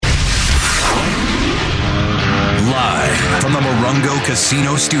Rungo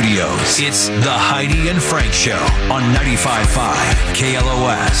Casino Studios. It's the Heidi and Frank Show on 95.5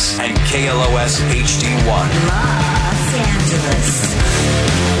 KLOS and KLOS HD1. Los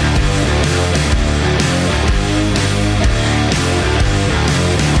Angeles.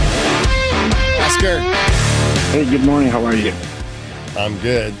 Oscar. Hey, good morning. How are you? I'm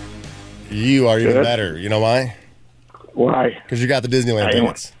good. You are even Good. better. You know why? Why? Because you got the Disneyland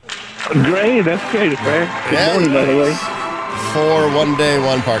tickets. Great. That's great, Frank. Good Yeah. morning, by the way. 4 one-day,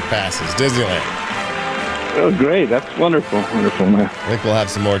 one-park passes. Disneyland. Oh, great. That's wonderful. Wonderful, man. I think we'll have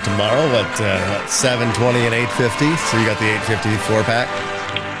some more tomorrow at 7:20 and 8:50. So you got the 8:50 4-pack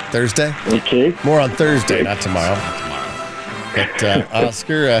Thursday. Okay. More on Thursday, not tomorrow. But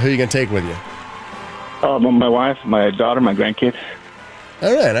Oscar, who are you going to take with you? My wife, my daughter, my grandkid.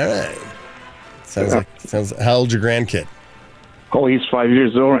 All right. Sounds. How old's your grandkid? Oh, he's 5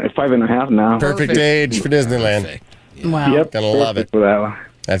 years old. 5.5 now. Perfect age for Disneyland. Perfect. Wow. Yep. Gonna love perfect it. For that one.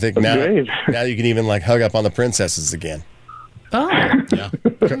 I think That's now great. you can even hug up on the princesses again. Oh, Yeah.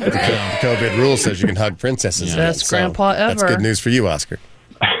 The COVID rule says you can hug princesses. Yeah. again, Best grandpa That's ever. good news for you, Oscar.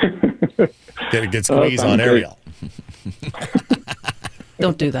 Get squeeze on sounds Ariel.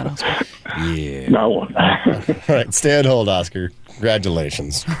 don't do that, Oscar. Yeah. No. All right, stay on hold, Oscar.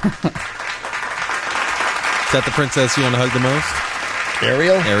 Congratulations. Is that the princess you want to hug the most?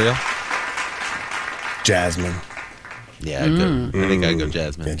 Ariel? Ariel? Jasmine. Yeah, good. I think I'd go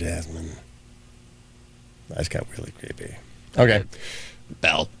Jasmine. Yeah, Jasmine. That's kind of really creepy. Okay.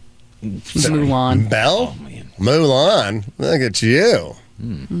 Belle. Mulan. Belle? Oh, man. Mulan? Look at you.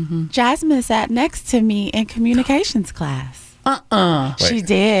 Jasmine sat next to me in communications class. She Wait,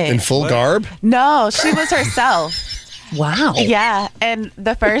 did. In full garb? No, she was herself. Wow. Yeah, and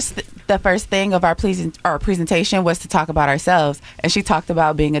the first thing of our presentation was to talk about ourselves, and she talked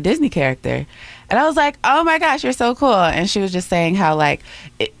about being a Disney character, and I was like, "Oh my gosh, you're so cool!" And she was just saying how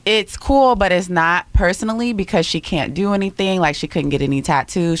it's cool, but it's not personally because she can't do anything. Like she couldn't get any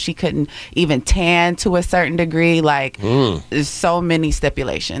tattoos, she couldn't even tan to a certain degree. Like there's so many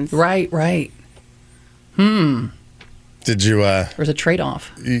stipulations. Right. Did you, There's a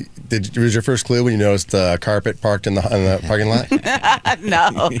trade-off. was your first clue when you noticed the carpet parked in the parking lot?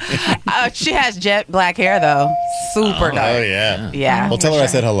 No, she has jet black hair though, super dark. Oh, yeah. Yeah. Well, tell her I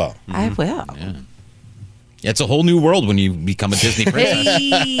said hello. I will. Yeah, it's a whole new world when you become a Disney princess.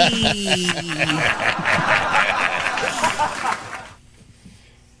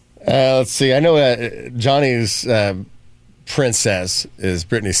 Let's see. I know Johnny's princess is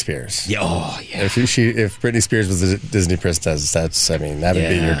Britney Spears. Yeah, oh, yeah. If Britney Spears was a Disney princess, that would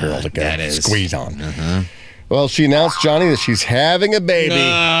be your girl to go that is. squeeze on. Well, she announced, Johnny, that she's having a baby.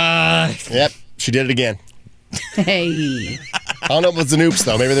 Yep, she did it again. Hey. I don't know if it was an oops,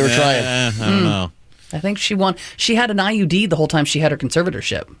 though. Maybe they were trying. I don't know. I think she won. She had an IUD the whole time she had her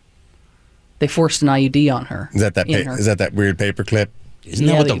conservatorship. They forced an IUD on her. Is that that weird paper clip? Isn't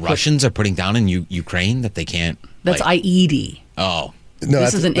Yeah, that what that the you put- Russians are putting down in Ukraine that they can't? That's IED. Oh, No,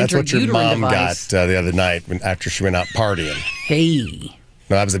 This is an that's what your intrauterine mom device. got the other night after she went out partying. Hey.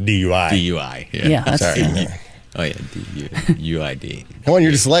 No, that was a DUI. DUI. Yeah, that's Sorry. Oh yeah, UID. Come on,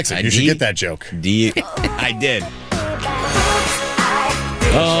 you're dyslexic. You should ID? get that joke. I did.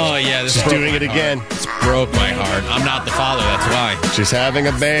 Oh yeah, this She's broke doing my it again. heart. This broke my heart. I'm not the father. That's why. She's having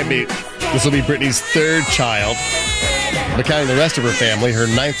a baby. This will be Britney's third child. But counting the rest of her family, her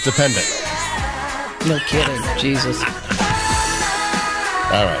ninth dependent. No kidding. Jesus.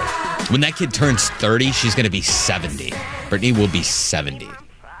 All right. When that kid turns 30, she's going to be 70. Britney will be 70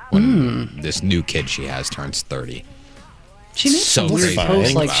 when this new kid she has turns 30. She made So some weird crazy to posts.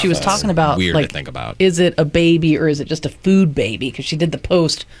 think Like about. she was That's talking about, weird to like, think about. is it a baby or is it just a food baby? Because she did the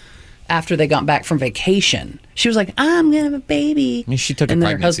post after they got back from vacation. She was like, "I'm gonna have a baby," I mean, she took a and then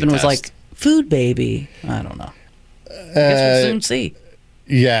her pregnancy husband was test. like, "Food baby." I don't know. Guess we'll soon see.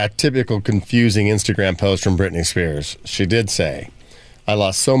 Yeah, typical confusing Instagram post from Britney Spears. She did say, I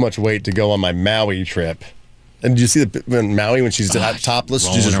lost so much weight to go on my Maui trip. And did you see when Maui, when she's topless,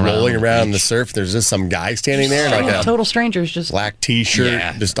 she's just rolling around in the surf? There's just some guy standing there, like a Total strangers, just black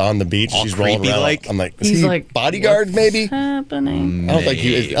T-shirt, just on the beach. All She's rolling creepy around. like. I'm like, is He's he like, bodyguard, maybe? happening. I don't think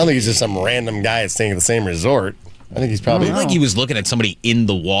he's just some random guy that's staying at the same resort. I think he's probably. I think he was looking at somebody in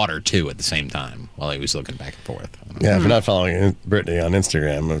the water too at the same time while he was looking back and forth. Yeah, if you're not following Britney on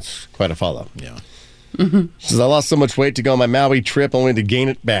Instagram, it's quite a follow. Yeah. She says, I lost so much weight to go on my Maui trip only to gain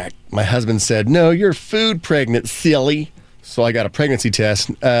it back. My husband said, no, you're food pregnant, silly. So I got a pregnancy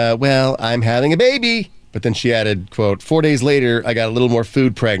test. Well, I'm having a baby. But then she added, quote, 4 days later, I got a little more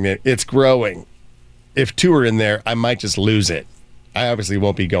food pregnant. It's growing. If two are in there, I might just lose it. I obviously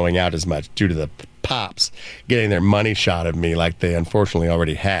won't be going out as much due to the cops getting their money shot of me like they unfortunately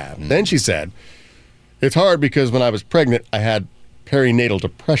already have. Then she said, it's hard because when I was pregnant, I had perinatal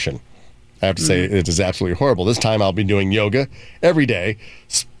depression. I have to say, it is absolutely horrible. This time I'll be doing yoga every day,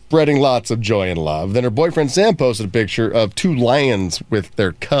 spreading lots of joy and love. Then her boyfriend Sam posted a picture of 2 lions with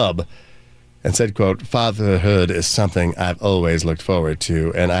their cub and said, quote, fatherhood is something I've always looked forward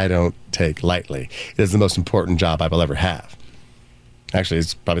to, and I don't take lightly. It is the most important job I will ever have. Actually,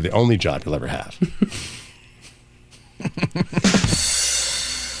 it's probably the only job you'll ever have.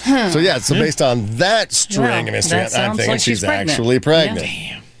 So based on that string of history, that I'm sounds thinking like she's she's pregnant. actually pregnant.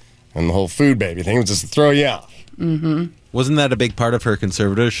 Yeah. And the whole food baby thing was just to throw you off. Wasn't that a big part of her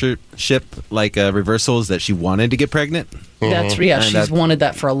conservatorship, like reversals, that she wanted to get pregnant? That's And she's that- wanted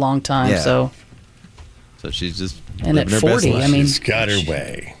that for a long time. Yeah. So So she's just And at living her best 40, life. I mean, She's got her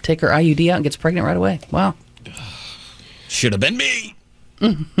way. take her IUD out and gets pregnant right away. Wow. Should have been me. I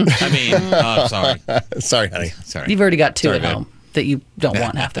mean, oh, sorry. Sorry, honey. Sorry. You've already got 2 Sorry, at babe. home that you don't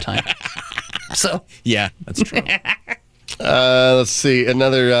want half the time. So Yeah, that's true. Let's see.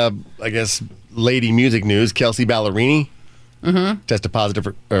 Another, I guess, lady music news. Kelsey Ballerini tested positive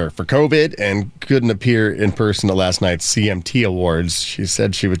for COVID and couldn't appear in person at last night's CMT Awards. She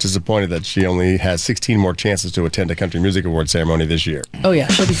said she was disappointed that she only has 16 more chances to attend a country music award ceremony this year. oh yeah,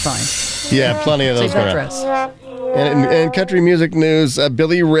 she'll be fine. Yeah, plenty of those Save that going around. dress. And in country music news,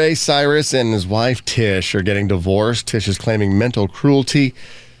 Billy Ray Cyrus and his wife Tish are getting divorced. Tish is claiming mental cruelty.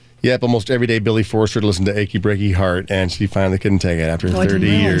 Yep, almost every day Billy forced her to listen to Achy Breaky Heart, and she finally couldn't take it after I didn't 30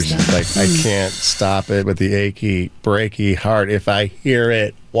 realize years. that. She's like, I can't stop it with the Achy Breaky Heart if I hear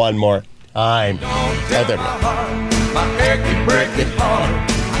it one more time. Oh, there we go.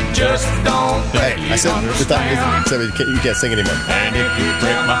 Just don't Hey, I said you can't sing anymore. And if you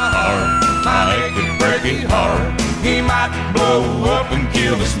break my heart, I could break it hard. He might blow up and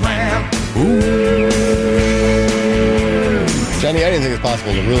kill this man. Johnny, I didn't think it's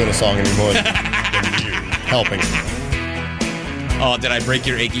possible to ruin a song any more than you helping. Oh, did I break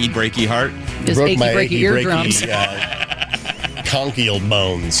your achy, breaky heart? His Broke achy my breaky achy, eardrums. breaky, conchial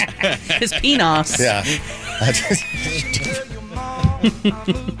bones. His penis. Yeah.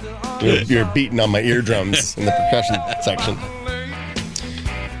 You're beating on my eardrums in the percussion section.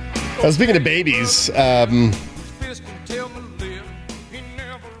 Speaking of babies,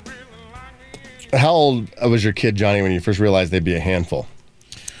 how old was your kid, Johnny, when you first realized they'd be a handful?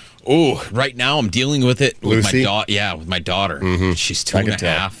 Oh, right now I'm dealing with it with Lucy? my daughter. Yeah, with my daughter. She's two I and can a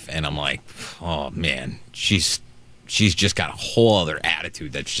tell. half, and I'm like, oh man, she's just got a whole other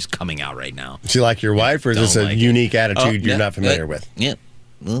attitude that's just coming out right now. Is she like your wife, or is this Don't a like it. unique attitude you're yeah, not familiar with? Yeah.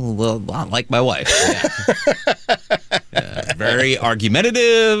 Well, like my wife. Yeah. Very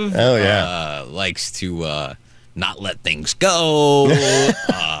argumentative. Oh, yeah. Likes to not let things go.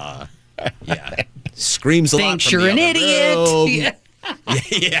 Yeah. Screams a lot. Thinks from you're the an other idiot. room. Yeah.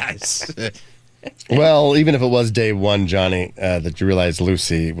 Yes. Well, even if it was day one, Johnny, that you realized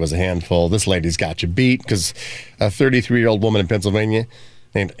Lucy was a handful, this lady's got you beat because a 33-year-old woman in Pennsylvania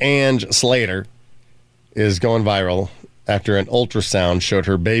named Ange Slater is going viral after an ultrasound showed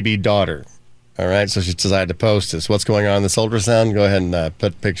her baby daughter. All right, so she decided to post this. What's going on in this ultrasound? Go ahead and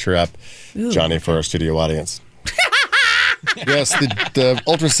put a picture up, Johnny, for our studio audience. Yes, the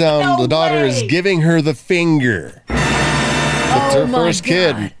ultrasound, the daughter is giving her the finger. It's her first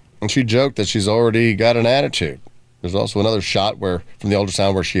kid. And she joked that she's already got an attitude. There's also another shot from the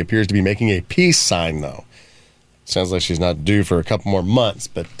ultrasound where she appears to be making a peace sign, though. Sounds like she's not due for a couple more months,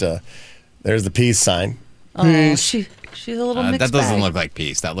 but there's the peace sign. Oh, Peace. she's a little mixed That doesn't bag. look like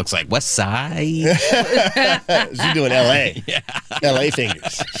peace. That looks like West Side. She's doing L.A. L.A.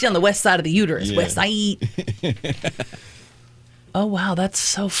 fingers. She's on the west side of the uterus. West side. Oh, wow. That's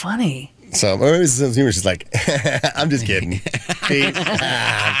so funny. So maybe she's like, I'm just kidding. Peace.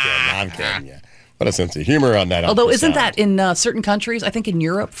 I'm kidding. Yeah. What a sense of humor on that. Although, isn't ultrasound. that in certain countries? I think in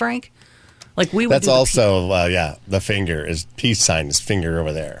Europe, Frank? Like we would That's do the also, the finger is peace sign is finger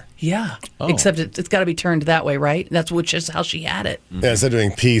over there. yeah. Oh. Except it's got to be turned that way, right? That's which is how she had it. Yeah, instead of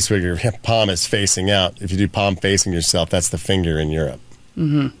doing peace where your palm is facing out, if you do palm facing yourself, that's the finger in Europe.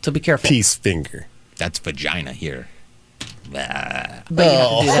 So be careful. Peace finger. That's vagina here. But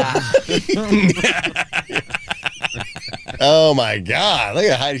you have to do that. Oh my God! Look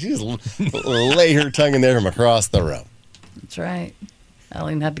at Heidi. She just lay her tongue in there from across the room. That's right.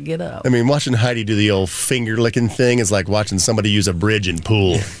 Eileen had to get up. I mean, watching Heidi do the old finger licking thing is like watching somebody use a bridge in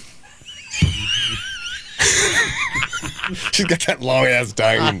pool. She's got that long ass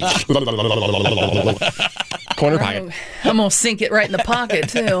tongue. Corner pocket. I'm going to sink it right in the pocket,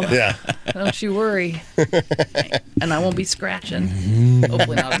 too. Yeah. Don't you worry. And I won't be scratching.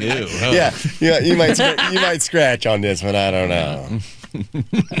 Hopefully not. Ew. Oh. Yeah. You might scratch on this one. I don't know.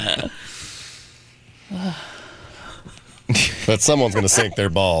 But someone's going to sink their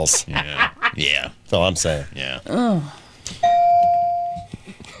balls. Yeah. Yeah. That's all I'm saying. Yeah. Oh.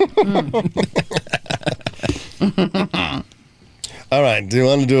 All right. Do you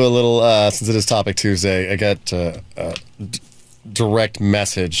want to do a little, since it is Topic Tuesday, I got a direct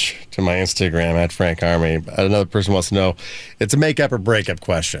message to my Instagram at Frank Army. Another person wants to know, it's a makeup or breakup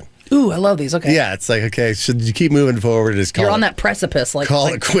question. Ooh, I love these. Okay. Yeah, it's like, okay, should you keep moving forward or just call You're it, on that precipice. call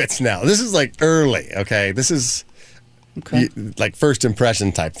it quits now? This is like early, okay? This is like first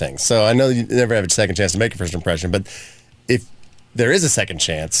impression type thing. So I know you never have a second chance to make a first impression, but if there is a second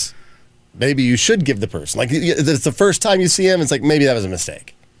chance, maybe you should give the person. Like, it's the first time you see him, it's like, maybe that was a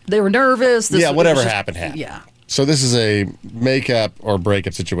mistake. They were nervous. Whatever happened. Yeah. So this is a makeup or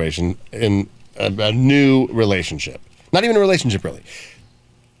breakup situation in a new relationship. Not even a relationship, really.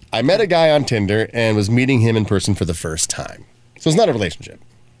 I met a guy on Tinder and was meeting him in person for the first time. So it's not a relationship.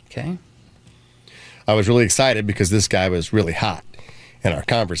 Okay. I was really excited because this guy was really hot, and our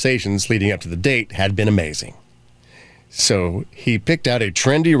conversations leading up to the date had been amazing. So he picked out a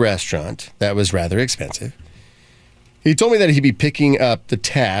trendy restaurant that was rather expensive. He told me that he'd be picking up the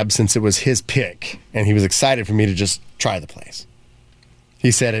tab since it was his pick, and he was excited for me to just try the place.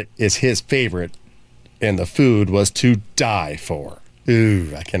 He said it is his favorite, and the food was to die for.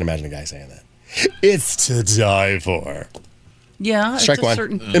 Ooh, I can't imagine a guy saying that. It's to die for. Yeah. Strike it's a one.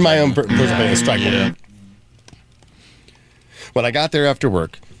 certain- In my own personal opinion, strike one. When I got there after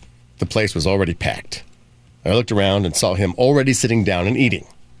work, the place was already packed. I looked around and saw him already sitting down and eating.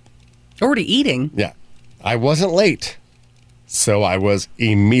 Already eating? Yeah. I wasn't late, so I was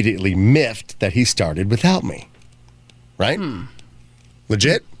immediately miffed that he started without me. Right?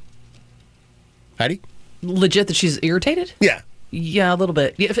 Legit? Heidi? Legit that she's irritated? Yeah. Yeah, a little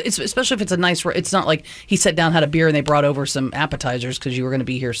bit. Yeah, especially if it's a nice. It's not like he sat down, had a beer, and they brought over some appetizers because you were going to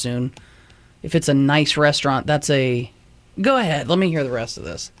be here soon. If it's a nice restaurant, that's a. Go ahead. Let me hear the rest of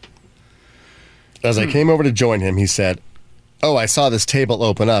this. As I came over to join him, he said, "Oh, I saw this table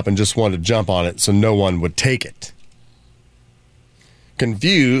open up and just wanted to jump on it so no one would take it."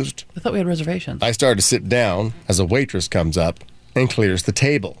 Confused, I thought we had reservations. I started to sit down as a waitress comes up and clears the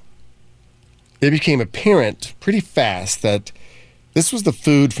table. It became apparent pretty fast that this was the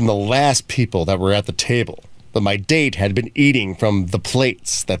food from the last people that were at the table, but my date had been eating from the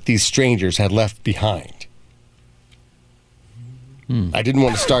plates that these strangers had left behind. I didn't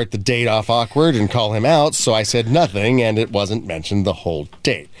want to start the date off awkward and call him out, so I said nothing, and it wasn't mentioned the whole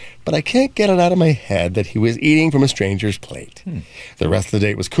date. But I can't get it out of my head that he was eating from a stranger's plate. The rest of the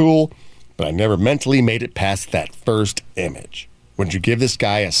date was cool, but I never mentally made it past that first image. Would you give this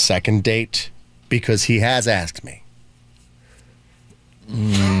guy a second date? Because he has asked me.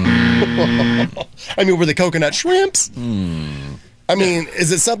 I mean, were the coconut shrimps? I mean,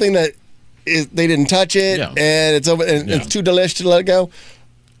 is it something that they didn't touch it and it's over and it's too delicious to let it go?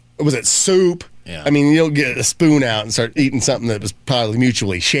 Or was it soup? Yeah. I mean, you don't get a spoon out and start eating something that was probably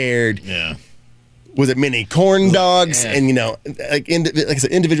mutually shared. Yeah. Was it mini corn dogs and, like I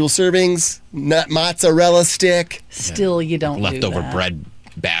said, individual servings, nut mozzarella stick? Still, you don't do Leftover that. bread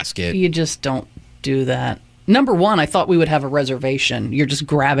basket. You just don't do that. Number one, I thought we would have a reservation. You're just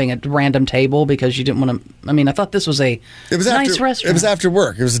grabbing a random table because you didn't want to. I mean, I thought this was a nice restaurant. It was after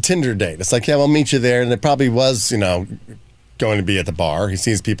work. It was a Tinder date. It's like, yeah, we'll meet you there. And it probably was, going to be at the bar. He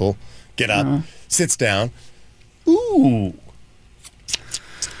sees people get up, sits down. Ooh.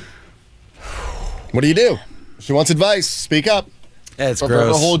 What do you do? She wants advice. Speak up. It's Or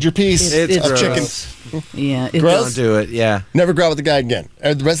gross. hold your piece It's of gross. chicken. Yeah, it's Gross? Don't do it. Yeah. Never go out with the guy again.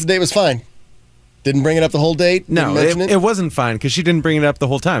 The rest of the date was fine. Didn't bring it up the whole date? No, Didn't mention it wasn't fine because she didn't bring it up the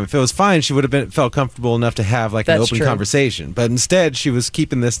whole time. If it was fine, she would have felt comfortable enough to have like an That's open true. conversation. But instead, she was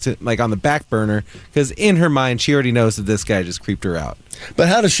keeping this to like on the back burner because in her mind, she already knows that this guy just creeped her out. But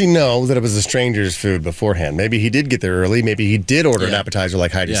how does she know that it was a stranger's food beforehand? Maybe he did get there early. Maybe he did order an appetizer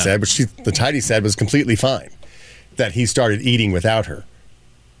like Heidi Yeah. said, which Heidi said was completely fine. That he started eating without her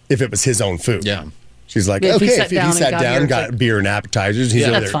if it was his own food. Yeah. She's like, Yeah, if he okay, sat if he down and sat got down beer, and got it's like- beer and appetizers, he's Yeah.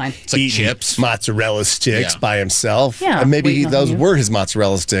 over That's there fine. It's like eating chips. mozzarella sticks Yeah. by himself. Yeah, And maybe waiting on those you. were his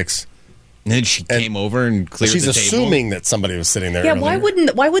mozzarella sticks. And then she came over and cleared She's the table. assuming that somebody was sitting there Yeah, earlier.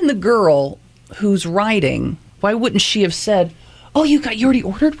 why wouldn't the girl who's writing, why wouldn't she have said, "Oh, you already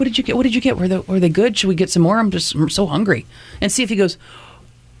ordered? What did you get? What did you get? Were they good? Should we get some more? I'm so hungry." And see if he goes,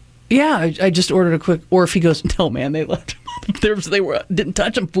 "Yeah, I just ordered a quick," or if he goes, "No, man, they left Didn't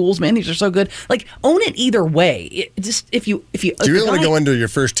touch them, fools, man. These are so good. Like, own it either way. If you Do you really want to go into your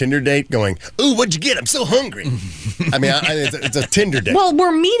first Tinder date going, "Ooh, what'd you get? I'm so hungry." I mean, it's a Tinder date. Well,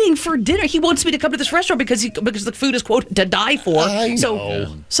 we're meeting for dinner. He wants me to come to this restaurant because the food is, quote, to die for. I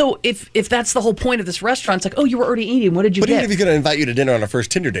know. So if that's the whole point of this restaurant, it's like, oh, you were already eating. What did you But get? even if he's going to invite you to dinner on a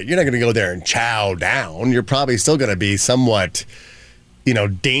first Tinder date, you're not going to go there and chow down. You're probably still going to be somewhat,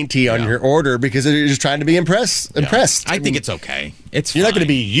 dainty on your order because you're just trying to be impressed. I think it's okay. You're not going to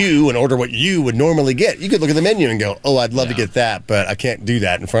be you and order what you would normally get. You could look at the menu and go, "Oh, I'd love to get that, but I can't do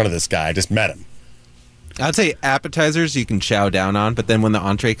that in front of this guy. I just met him." I'd say appetizers you can chow down on, but then when the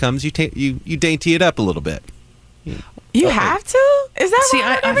entree comes, you dainty it up a little bit. You have to? Is that See,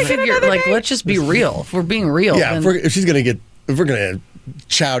 why I figured, let's just be real. If we're being real. Yeah, then, if we're going to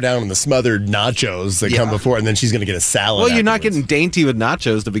chow down on the smothered nachos that come before, and then she's going to get a salad. Well, you're not afterwards. getting dainty with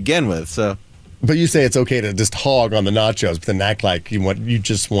nachos to begin with, so. But you say it's okay to just hog on the nachos, but then act like you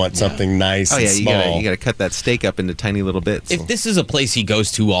just want something nice. Oh yeah, and you small. gotta cut that steak up into tiny little bits. If this is a place he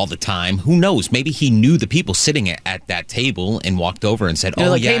goes to all the time, who knows? Maybe he knew the people sitting at that table and walked over and said, You're "Oh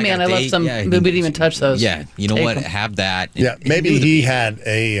like, yeah, hey man, got I a left date." some. Yeah, We didn't even touch those. Yeah, you know Take what? 'em. Have that. Yeah, And maybe knew the he people. had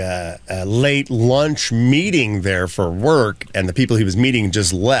a late lunch meeting there for work, and the people he was meeting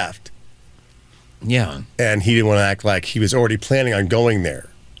just left, Yeah, and he didn't want to act like he was already planning on going there.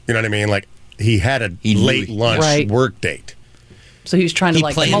 You know what I mean? Like he had a He knew late he- lunch Right. work date. So he was trying to He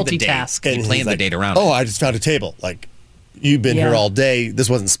like planned the date. multitask. He And planned he's the like, date around "Oh, it. I just found a table. Like, you've been here Yeah. all day. This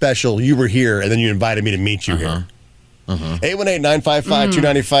wasn't special. You were here, and then you invited me to meet you here."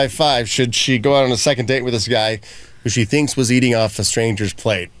 818-955-2955. Should she go out on a second date with this guy who she thinks was eating off a stranger's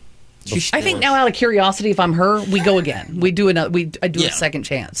plate? I think now, out of curiosity, if I'm her, we go again. We do another. I do Yeah. a second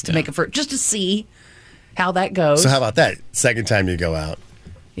chance to make it for just to see how that goes. So how about that? Second time you go out,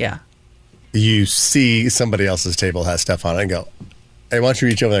 Yeah. you see somebody else's table has stuff on it and go, "Hey, why don't you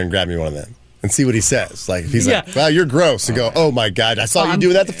reach over there and grab me one of them?" And see what he says. Like, if he's like, Yeah. "Wow, you're gross," and go, "Oh my God, I saw you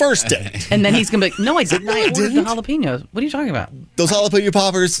do that the first date." And then he's gonna be like, "No, I didn't. No, I I ordered didn't. the jalapenos. What are you talking about? Those jalapeno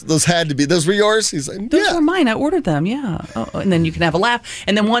poppers, those were yours? He's like, Those "Yeah." were mine. I ordered them. Yeah." Oh, and then you can have a laugh.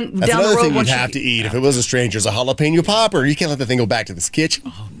 And then one That's down another the road, thing once you'd you- have to eat if it was a stranger's, a jalapeno popper. You can't let the thing go back to this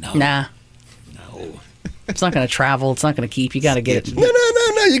kitchen. Nah. No. It's not gonna travel. It's not gonna keep. You got to get it. No.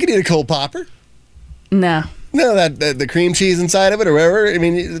 You can eat a cold popper. Nah. No, that the cream cheese inside of it or whatever. I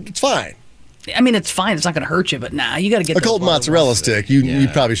mean, it's fine. I mean, it's fine. It's not going to hurt you, but nah, you got to get A those cold bottled mozzarella ones. stick, you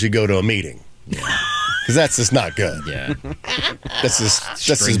probably should go to a meeting. Because that's just not good. Yeah. That's just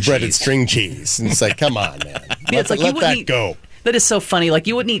String breaded cheese. string cheese. And it's like, come on, man. Yeah, it's like you let wouldn't that eat- go. That is so funny. Like,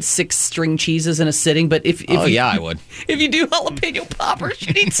 you wouldn't eat 6 string cheeses in a sitting, but if Oh you, yeah, I would. if you do jalapeno poppers,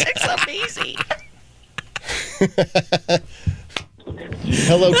 you'd eat 6 of them easy.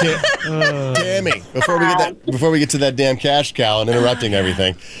 Hello, Tammy. Before we get to that damn cash cow and interrupting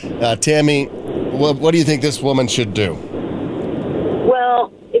everything, Tammy, what do you think this woman should do?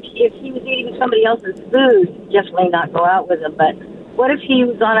 Well, if he was eating somebody else's food, definitely not go out with him. But what if he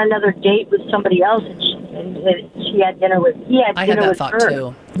was on another date with somebody else and he had dinner with I had that with thought her?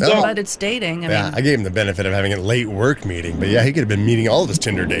 too. Oh. But it's dating. I Yeah, mean, I gave him the benefit of having a late work meeting, but yeah, he could have been meeting all of his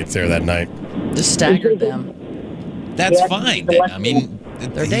Tinder dates there that night. just staggered them. That's Yeah, fine. the I mean,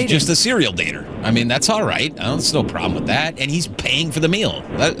 They're he's dating. just a serial dater. I mean, that's all right. There's no problem with that. And he's paying for the meal.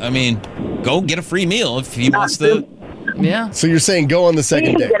 I mean, go get a free meal if he wants to. Yeah. So you're saying go on the He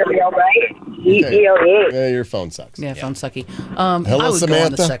second can date? get a meal, right? Okay. He already ate. Yeah, your phone sucks. Yeah, phone sucky. Hello, I would go on the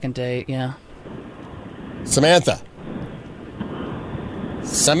Samantha? second date. Yeah. Samantha.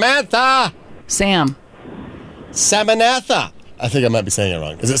 Sam. Samanatha. I think I might be saying it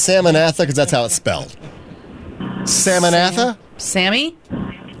wrong. Is it Samanatha? Because that's how it's spelled. Samanatha? Sammy?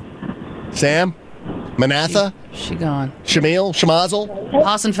 Sam? Manatha? She gone. Shamil? Shamazel?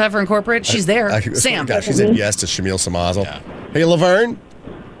 Haas and Pfeffer Incorporated. She's there. I swear to Sam. God, she said yes to Shamil Shamazel. Hey, Laverne?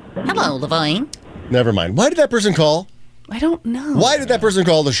 Hello, Levine. Never mind. Why did that person call? I don't know. Why did that person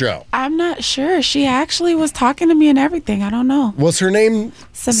call the show? I'm not sure. She actually was talking to me and everything. I don't know. Was her name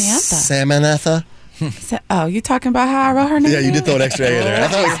Samantha. Samanatha? Oh, you talking about how I wrote her name? Yeah, you did throw an extra A in there.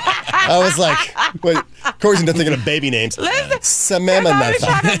 I was like, wait, Corey's into thinking of baby names. Listen, I was trying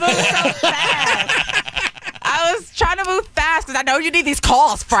Samanatha. to move so fast. I was trying to move fast because I know you need these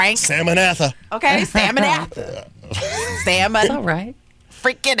calls, Frank. Samanatha. Okay, Samanatha. Salmon. All right.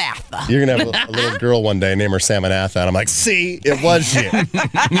 Freaking Atha. You're going to have a little girl one day, name her Samanatha. And I'm like, see, it was you.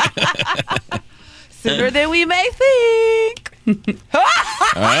 Sooner than we may think.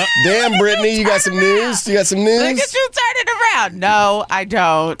 Damn, Brittany, you got some news? You got some news? Look at you turning around. No, I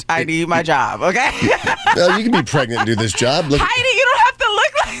don't. I need my job, okay? Well, you can be pregnant and do this job. Look, Heidi, you don't have to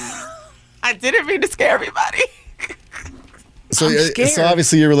look like... I didn't mean to scare everybody. So, I'm scared. so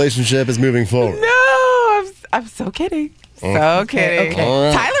obviously your relationship is moving forward. No, I'm so kidding. So kidding. okay. All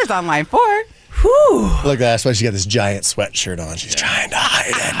right. Tyler's on line 4. Whew. Look, that's why she got this giant sweatshirt on. She's trying to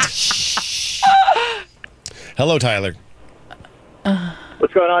hide it. Hello, Tyler.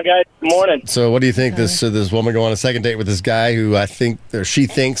 What's going on, guys? Good morning. So, what do you think? This woman go on a second date with this guy who I think or she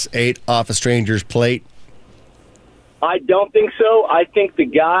thinks ate off a stranger's plate. I don't think so. I think the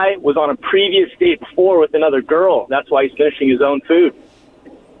guy was on a previous date before with another girl. That's why he's finishing his own food.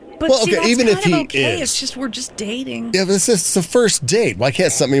 But Well, see, okay, that's even kind if of he okay. is. It's just we're just dating. Yeah, but it's the first date. Why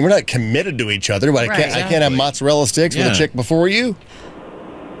can't something? We're not committed to each other. But Right. I can't have mozzarella sticks with Yeah. a chick before you.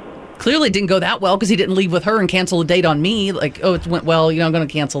 Clearly, it didn't go that well because he didn't leave with her and cancel a date on me. Like, oh, it went well. I'm going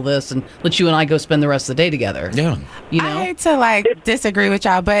to cancel this and let you and I go spend the rest of the day together. Yeah. You know. I hate to disagree with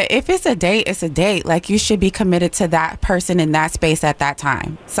y'all, but if it's a date, it's a date. Like, you should be committed to that person in that space at that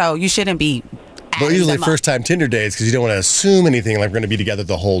time. So you shouldn't be. But adding usually them up. first time Tinder dates because you don't want to assume anything like we're going to be together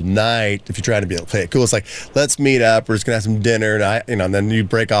the whole night. If you try to be able to play it cool, it's like let's meet up. We're just going to have some dinner, and and then you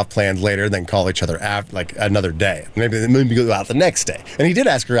break off plans later, then call each other after like another day. Maybe go out the next day. And he did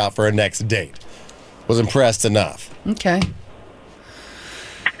ask her out for a next date. Was impressed enough. Okay.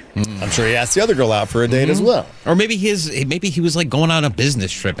 I'm sure he asked the other girl out for a date as well. Or maybe he was like going on a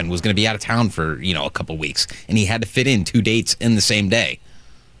business trip and was going to be out of town for a couple weeks, and he had to fit in 2 dates in the same day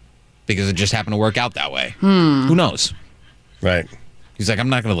because it just happened to work out that way. Who knows? Right. He's like, I'm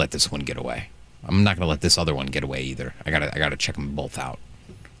not going to let this one get away. I'm not going to let this other one get away either. I gotta check them both out.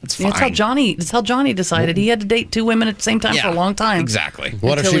 That's fine. That's how Johnny decided. He had to date 2 women at the same time for a long time. Exactly.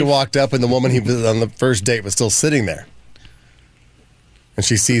 What if Until she'd he- walked up and the woman he was on the first date was still sitting there? And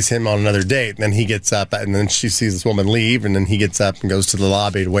she sees him on another date, and then he gets up, and then she sees this woman leave, and then he gets up and goes to the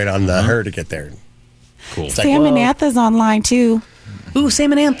lobby to wait on her to get there. Cool. It's like, Sam well, Anantha's on line 2. Ooh,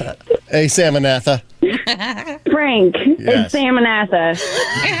 Sam and Antha. hey, Sam Anatha. Frank, Yes. it's Sam Anatha.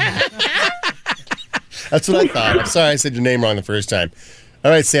 That's what I thought. I'm sorry I said your name wrong the first time.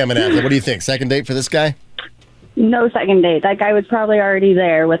 All right, Sam Anatha, what do you think? Second date for this guy? No second date. That guy was probably already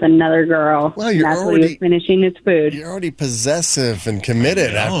there with another girl. Well, you're That's why he already- was finishing his food. You're already possessive and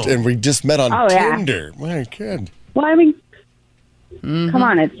committed, and we just met on Oh, yeah. Tinder. My God. Well, I mean, come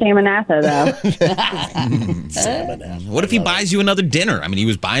on, it's Sam Anatha, though. Sam Anatha. What if he buys you another dinner? I mean, he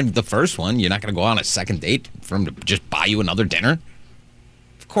was buying the first one. You're not going to go on a second date for him to just buy you another dinner?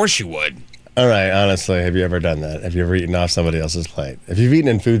 Of course you would. All right, honestly, have you ever done that? Have you ever eaten off somebody else's plate? If you've eaten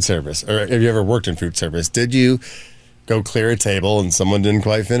in food service, or have you ever worked in food service, did you go clear a table and someone didn't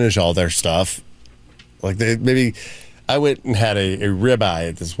quite finish all their stuff? Like I went and had a ribeye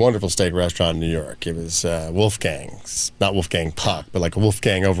at this wonderful steak restaurant in New York. It was Wolfgang's, not Wolfgang Puck, but like a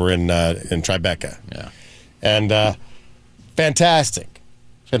Wolfgang over in Tribeca. Yeah. And fantastic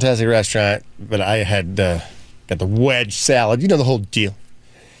restaurant. But I had got the wedge salad, the whole deal.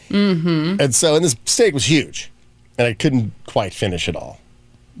 Mm-hmm. And this steak was huge, and I couldn't quite finish it all,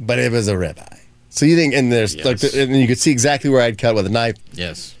 but it was a ribeye. So you think, and there's Yes. and you could see exactly where I'd cut with a knife.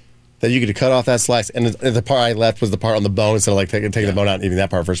 Yes. That you could cut off that slice, and the part I left was the part on the bone. Instead of like taking the bone out and eating that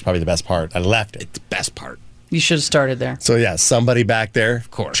part first, probably the best part. I left it. The best part. You should have started there. So yeah, somebody back there,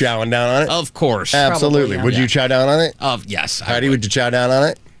 Of course. chowing down on it. Of course. Absolutely. Probably, yeah. Would you chow down on it? Yes. I Heidi, would. would you chow down on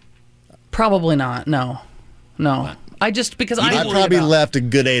it? Probably not. No. I just because I I'm worried probably about, left a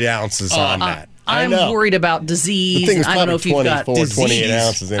good 8 ounces on that. I I'm know. worried about The disease. thing was I don't know if probably you've got 24, 28 disease.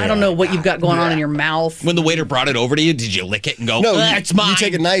 ounces. I don't know what you've got going on in your mouth. When the waiter brought it over to you, did you lick it and go, No, that's mine? you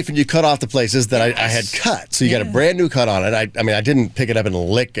take a knife and you cut off the places that I had cut. So you got a brand new cut on it. I mean, I didn't pick it up and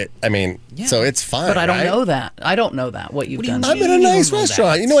lick it. I mean, so it's fine. But I don't right? know that. I don't know that what you've What do you done. mean? I'm in a You nice don't know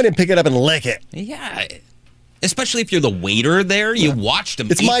restaurant. that. You know, I didn't pick it up and lick it. Yeah. Especially if you're the waiter there, you watched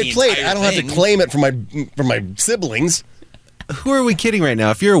him. It's eat my the plate. entire I don't have thing. to claim it from my siblings. Who are we kidding right now?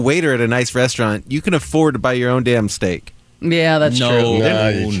 If you're a waiter at a nice restaurant, you can afford to buy your own damn steak. Yeah, that's No, true. No,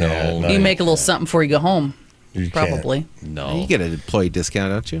 you no. can't. No, You make a little something before you go home. You can't. Probably. No. You get an employee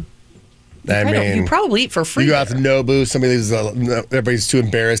discount, don't you? I I don't- mean, you probably eat for free. you go out to there. Nobu. Somebody leaves. Everybody's too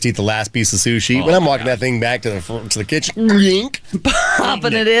embarrassed to eat the last piece of sushi. when I'm walking that thing back to the kitchen, yink.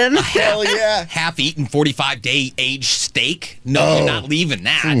 Popping it in. Hell yeah. Half-eaten 45-day aged steak? No, you're not leaving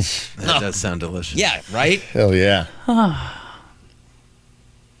that. That does sound delicious. Yeah, right? Hell yeah.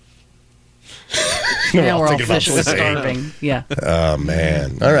 Now we're all thinking about officially steak. starving. Yeah. Oh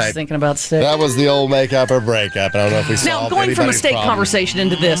man. All Just right. thinking about steak. That was the old makeup or breakup. I don't know if we Now, solved going from a anybody's steak problem. conversation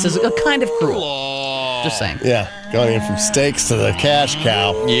into this is a kind of cruel. Just saying. Yeah, going in from steaks to the cash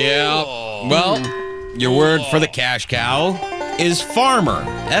cow. Yeah. Well, your word for the cash cow is farmer.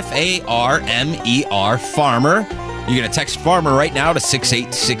 Farmer. Farmer. You're going to text farmer right now to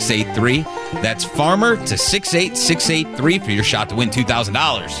 68683. That's Farmer to 68683 for your shot to win $2,000.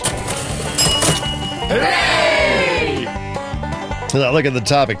 Now, look at the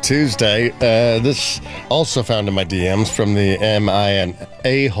topic Tuesday. This also found in my DMs from the Am I an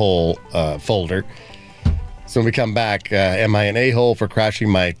A-hole folder. So when we come back, am I an a-hole for crashing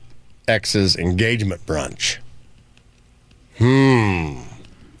my ex's engagement brunch?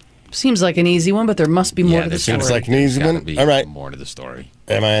 Seems like an easy one, but there must be more to the story. Seems like an easy one. All right. More to the story.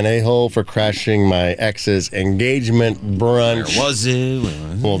 Am I an a-hole for crashing my ex's engagement brunch? Where was it?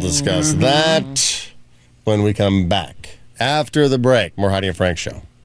 We'll discuss that when we come back. After the break, more Heidi and Frank Show.